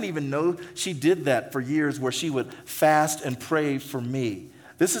about, I didn't even know she did that for years, where she would fast and pray for me.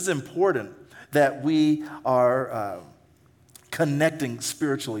 This is important that we are connecting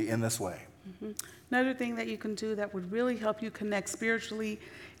spiritually in this way. Mm-hmm. Another thing that you can do that would really help you connect spiritually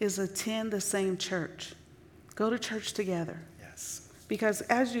is attend the same church. Go to church together. Yes. Because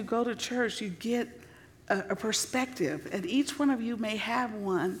as you go to church, you get a perspective, and each one of you may have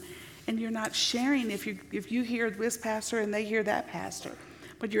one, and you're not sharing if you hear this pastor and they hear that pastor,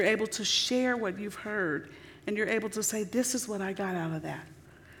 but you're able to share what you've heard, and you're able to say, this is what I got out of that.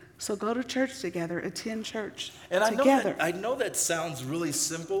 So go to church together, attend church together. I know that sounds really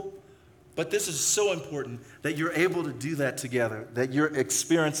simple, but this is so important that you're able to do that together, that you're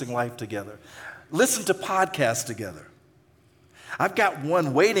experiencing life together. Listen to podcasts together. I've got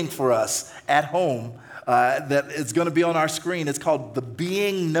one waiting for us at home that is going to be on our screen. It's called the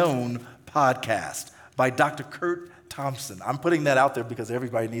Being Known podcast by Dr. Kurt Thompson. I'm putting that out there because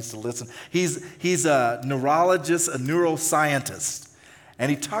everybody needs to listen. He's a neurologist, a neuroscientist. And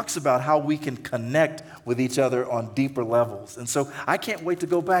he talks about how we can connect with each other on deeper levels. And so I can't wait to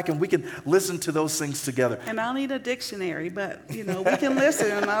go back and we can listen to those things together. And I'll need a dictionary, but, we can listen,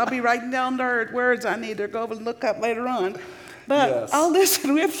 and I'll be writing down the words I need to go and look up later on. But yes. I'll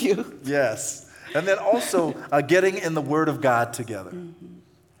listen with you. Yes. And then also getting in the Word of God together. Mm-hmm.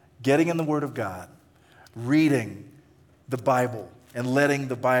 Getting in the Word of God. Reading the Bible and letting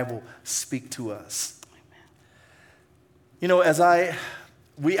the Bible speak to us. Amen.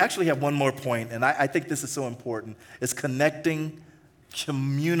 We actually have one more point, and I think this is so important, is connecting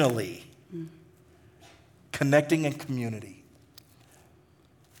communally. Mm. Connecting in community.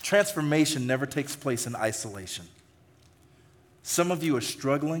 Transformation never takes place in isolation. Some of you are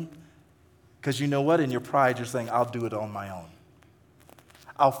struggling because you know what? In your pride, you're saying, I'll do it on my own.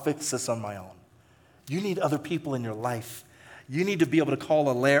 I'll fix this on my own. You need other people in your life. You need to be able to call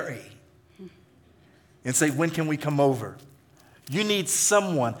a Larry and say, when can we come over? You need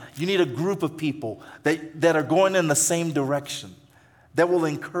someone, you need a group of people that are going in the same direction, that will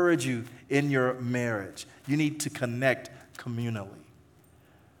encourage you in your marriage. You need to connect communally.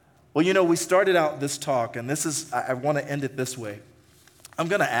 Well, we started out this talk, and I want to end it this way. I'm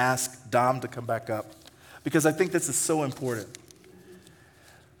going to ask Dom to come back up because I think this is so important.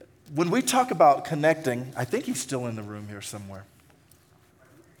 When we talk about connecting, I think he's still in the room here somewhere.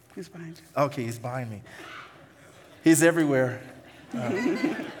 He's behind you. Okay, he's behind me. He's everywhere.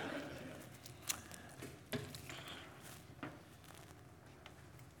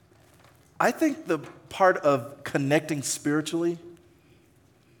 I think the part of connecting spiritually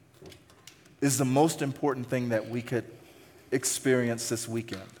is the most important thing that we could experience this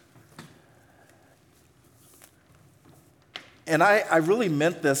weekend. And I really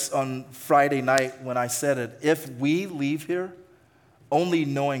meant this on Friday night when I said it. If we leave here only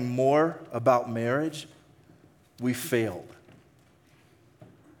knowing more about marriage, we failed.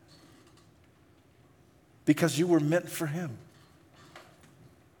 Because you were meant for him.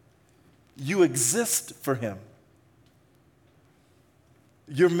 You exist for him.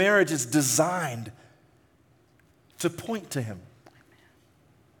 Your marriage is designed to point to him.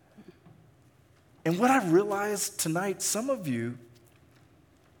 And what I realized tonight, some of you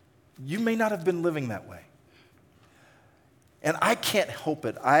may not have been living that way. And I can't help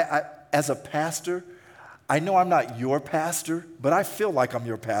it. I as a pastor, I know I'm not your pastor, but I feel like I'm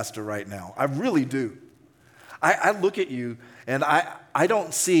your pastor right now. I really do. I look at you and I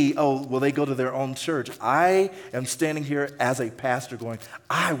don't see, they go to their own church. I am standing here as a pastor going,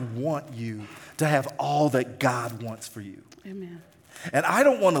 I want you to have all that God wants for you. Amen. And I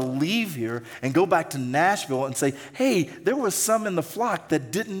don't want to leave here and go back to Nashville and say, hey, there was some in the flock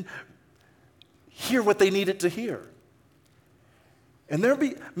that didn't hear what they needed to hear. And there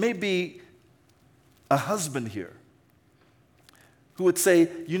may be a husband here who would say,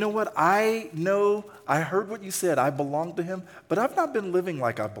 you know what, I know, I heard what you said, I belong to him, but I've not been living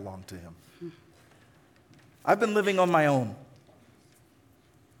like I belong to him. I've been living on my own.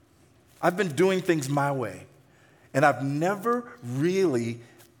 I've been doing things my way. And I've never really,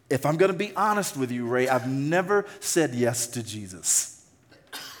 if I'm going to be honest with you, Ray, I've never said yes to Jesus.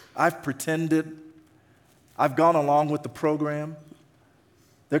 I've pretended. I've gone along with the program.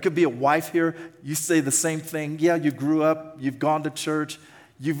 There could be a wife here. You say the same thing. Yeah, you grew up. You've gone to church.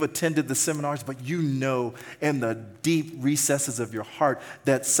 you've attended the seminars, but you know in the deep recesses of your heart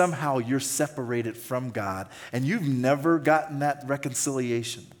that somehow you're separated from God and you've never gotten that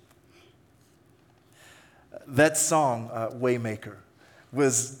reconciliation. That song, Waymaker,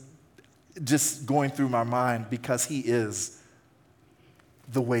 was just going through my mind because he is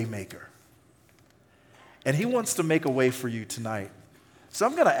the Waymaker. And he wants to make a way for you tonight. So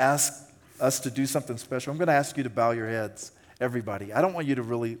I'm going to ask us to do something special. I'm going to ask you to bow your heads, everybody. I don't want you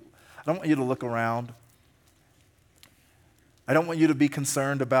to look around. I don't want you to be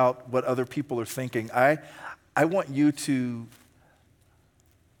concerned about what other people are thinking. I want you to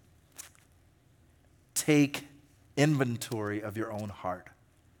take inventory of your own heart.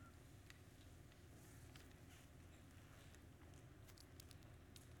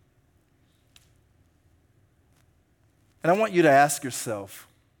 And I want you to ask yourself,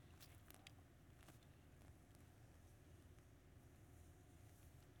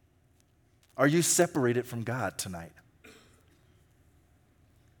 are you separated from God tonight?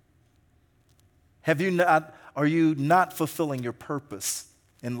 Are you not fulfilling your purpose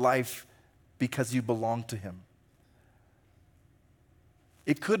in life because you belong to Him?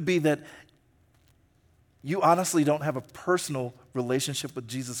 It could be that you honestly don't have a personal relationship with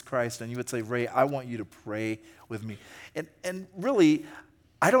Jesus Christ, and you would say, Ray, I want you to pray with me. And really,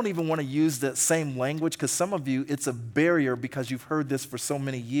 I don't even want to use that same language because some of you, it's a barrier because you've heard this for so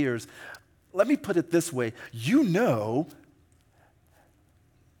many years. Let me put it this way. You know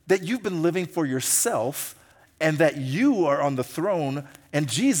that you've been living for yourself and that you are on the throne and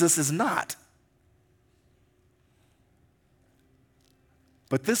Jesus is not.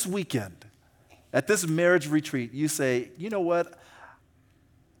 But this weekend, at this marriage retreat, you say, you know what?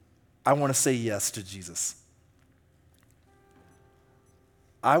 I want to say yes to Jesus.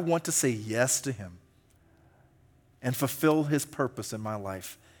 I want to say yes to Him and fulfill His purpose in my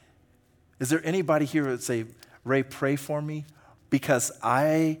life. Is there anybody here that say, Ray, pray for me? Because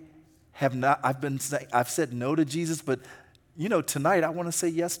I've said no to Jesus, but tonight I want to say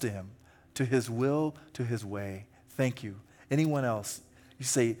yes to Him, to His will, to His way. Thank you. Anyone else? You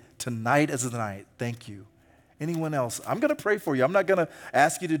say, tonight is the night. Thank you. Anyone else? I'm going to pray for you. I'm not going to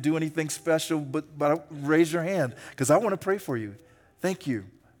ask you to do anything special, but raise your hand because I want to pray for you. Thank you.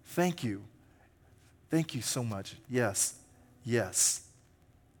 Thank you. Thank you so much. Yes. Yes.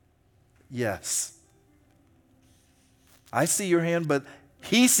 Yes. I see your hand, but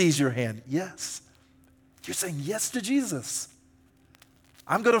He sees your hand. Yes. You're saying yes to Jesus.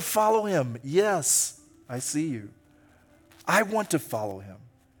 I'm going to follow Him. Yes. I see you. I want to follow Him.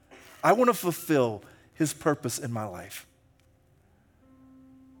 I want to fulfill His purpose in my life.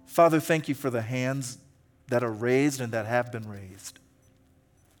 Father, thank you for the hands that are raised and that have been raised.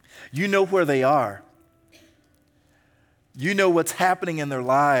 You know where they are. You know what's happening in their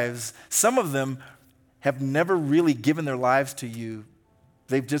lives. Some of them have never really given their lives to you.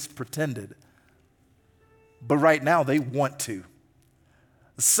 They've just pretended. But right now, they want to.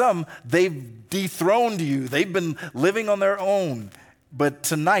 Some, they've dethroned you. They've been living on their own. But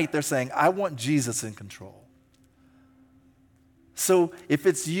tonight, they're saying, I want Jesus in control. So if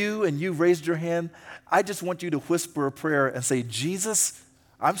it's you and you raised your hand, I just want you to whisper a prayer and say, Jesus,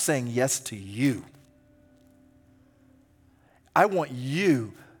 I'm saying yes to you. I want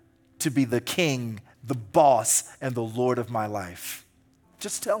you to be the king, the boss, and the Lord of my life.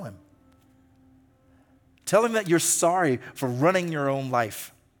 Just tell Him. Tell Him that you're sorry for running your own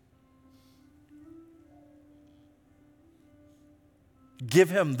life. Give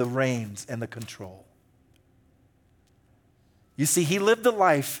Him the reins and the control. You see, He lived the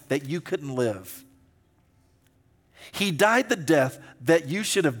life that you couldn't live. He died the death that you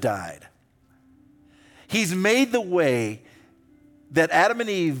should have died. He's made the way that Adam and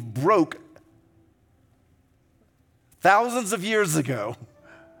Eve broke thousands of years ago.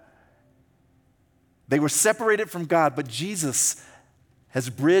 They were separated from God, but Jesus has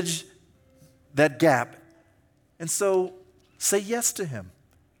bridged that gap. And so say yes to Him.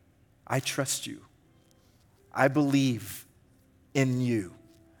 I trust you. I believe in you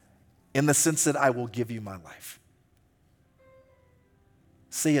in the sense that I will give you my life.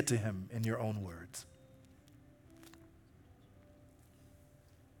 Say it to Him in your own words.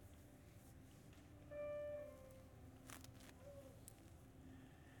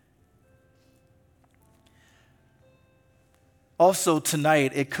 Also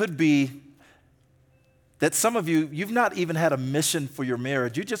tonight, it could be that some of you, you've not even had a mission for your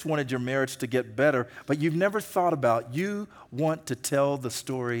marriage. You just wanted your marriage to get better, but you've never thought about you want to tell the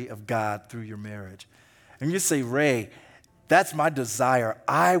story of God through your marriage. And you say, Ray, that's my desire.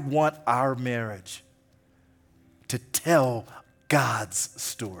 I want our marriage to tell God's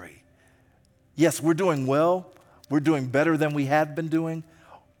story. Yes, we're doing well. We're doing better than we had been doing,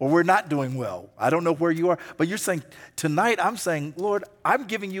 or we're not doing well. I don't know where you are, but you're saying, tonight I'm saying, Lord, I'm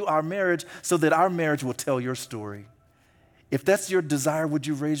giving you our marriage so that our marriage will tell your story. If that's your desire, would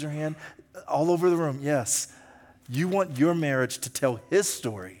you raise your hand? All over the room, yes. You want your marriage to tell his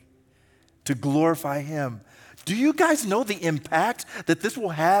story, to glorify him. Do you guys know the impact that this will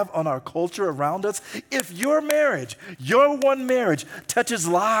have on our culture around us? If your marriage, your one marriage, touches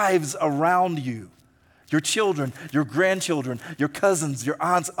lives around you, your children, your grandchildren, your cousins, your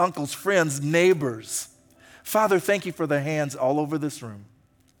aunts, uncles, friends, neighbors. Father, thank you for the hands all over this room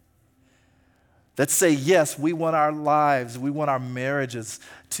that say, yes, we want our lives, we want our marriages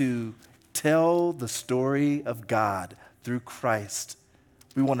to tell the story of God through Christ.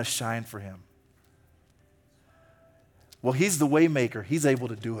 We want to shine for him. Well, he's the way maker. He's able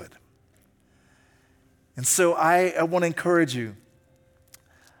to do it. And so I want to encourage you.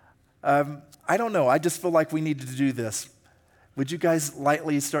 I don't know. I just feel like we need to do this. Would you guys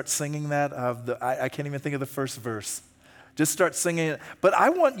lightly start singing that? I can't even think of the first verse. Just start singing it. But I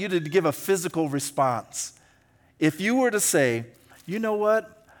want you to give a physical response. If you were to say, you know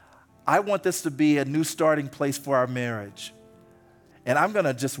what? I want this to be a new starting place for our marriage. And I'm going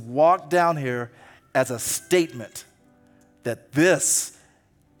to just walk down here as a statement that this,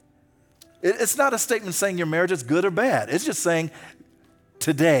 it's not a statement saying your marriage is good or bad. It's just saying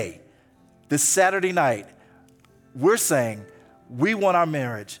today, this Saturday night, we're saying we want our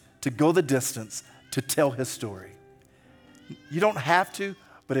marriage to go the distance to tell his story. You don't have to,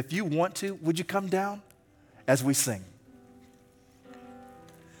 but if you want to, would you come down as we sing?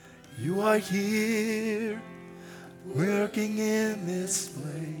 You are here, working in this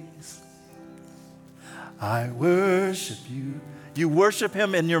place. I worship you. You worship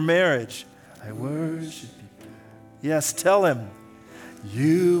him in your marriage. I worship you. Yes, tell him.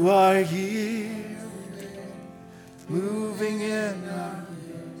 You are here, moving in our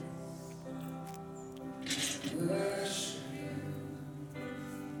midst.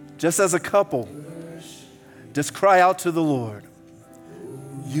 Just as a couple, just cry out to the Lord.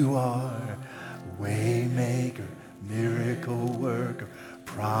 You are waymaker, miracle worker,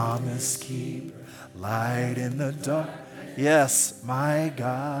 promise keeper, light in the dark. Yes, my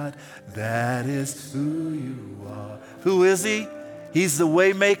God, that is who you are. Who is he? He's the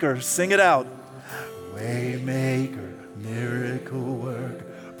way maker. Sing it out. Way maker, miracle worker,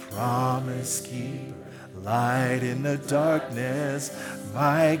 promise keeper, light in the darkness.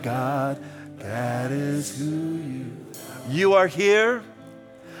 My God, that is who you are. You are here.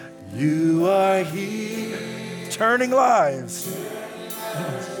 You are here. Turning lives.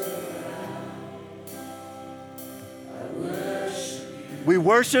 We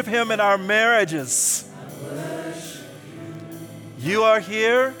worship him in our marriages. You are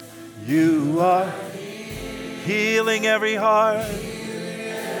here. You are healing every heart.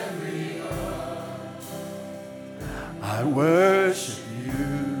 I worship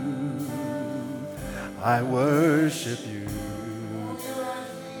you. I worship you.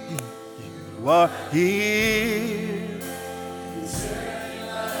 You are here.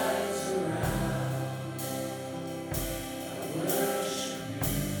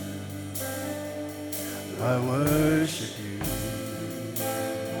 I worship you.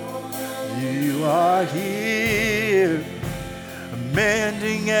 You are here,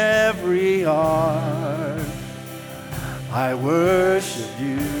 mending every heart. I worship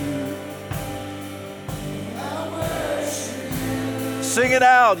you. Sing it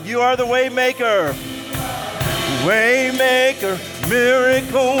out. You are the way maker. Way maker,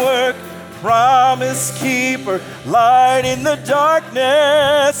 miracle work, promise keeper, light in the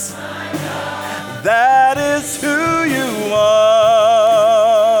darkness. That is who you are.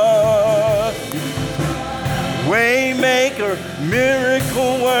 Waymaker,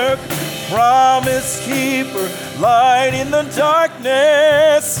 miracle work, promise keeper, light in the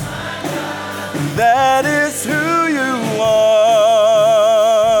darkness. That is who you are.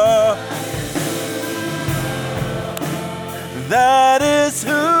 That is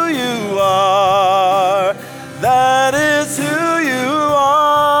who you are. That is who you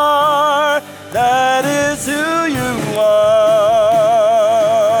are. That is who you are.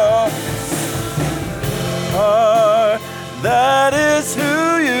 That is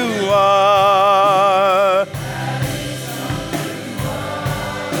who you are.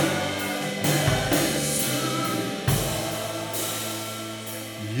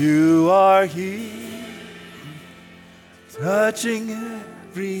 You are here, touching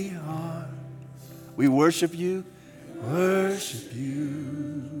every heart. We worship you, worship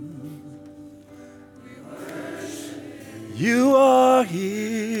you. You are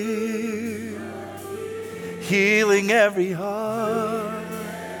here, healing every heart.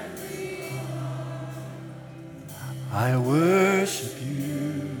 I worship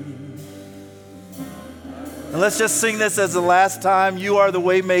you. And let's just sing this as the last time. You are the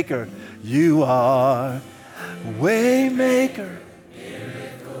way maker. You are way maker.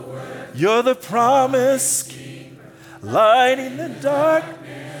 You're the promise keeper, light in the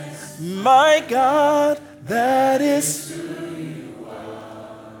darkness. My God, that is who you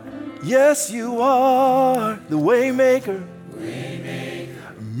are. Yes, you are the way maker.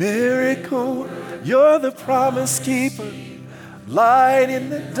 Miracle, you're the promise keeper, light in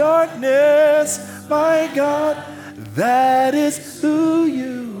the darkness. My God, that is who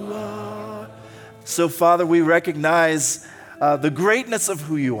you are. So, Father, we recognize the greatness of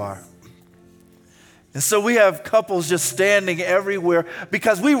who you are. And so we have couples just standing everywhere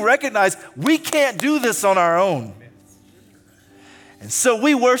because we recognize we can't do this on our own. And so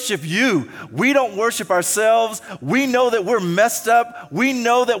we worship you. We don't worship ourselves. We know that we're messed up. We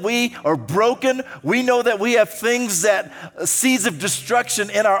know that we are broken. We know that we have things seeds of destruction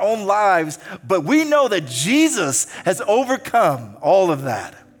in our own lives. But we know that Jesus has overcome all of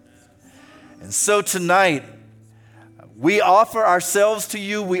that. And so tonight, we offer ourselves to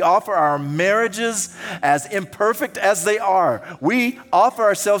you. We offer our marriages as imperfect as they are. We offer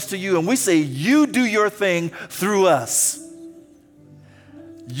ourselves to you and we say, you do your thing through us.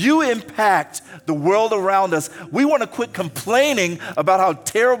 You impact the world around us. We want to quit complaining about how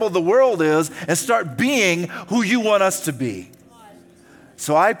terrible the world is and start being who you want us to be.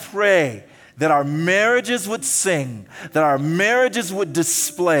 So I pray that our marriages would sing, that our marriages would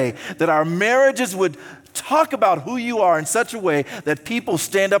display, that our marriages would talk about who you are in such a way that people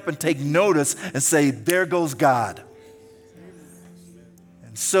stand up and take notice and say, there goes God.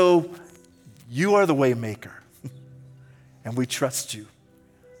 And so you are the way maker, and we trust you.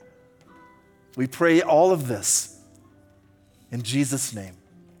 We pray all of this in Jesus' name.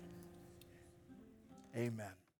 Amen.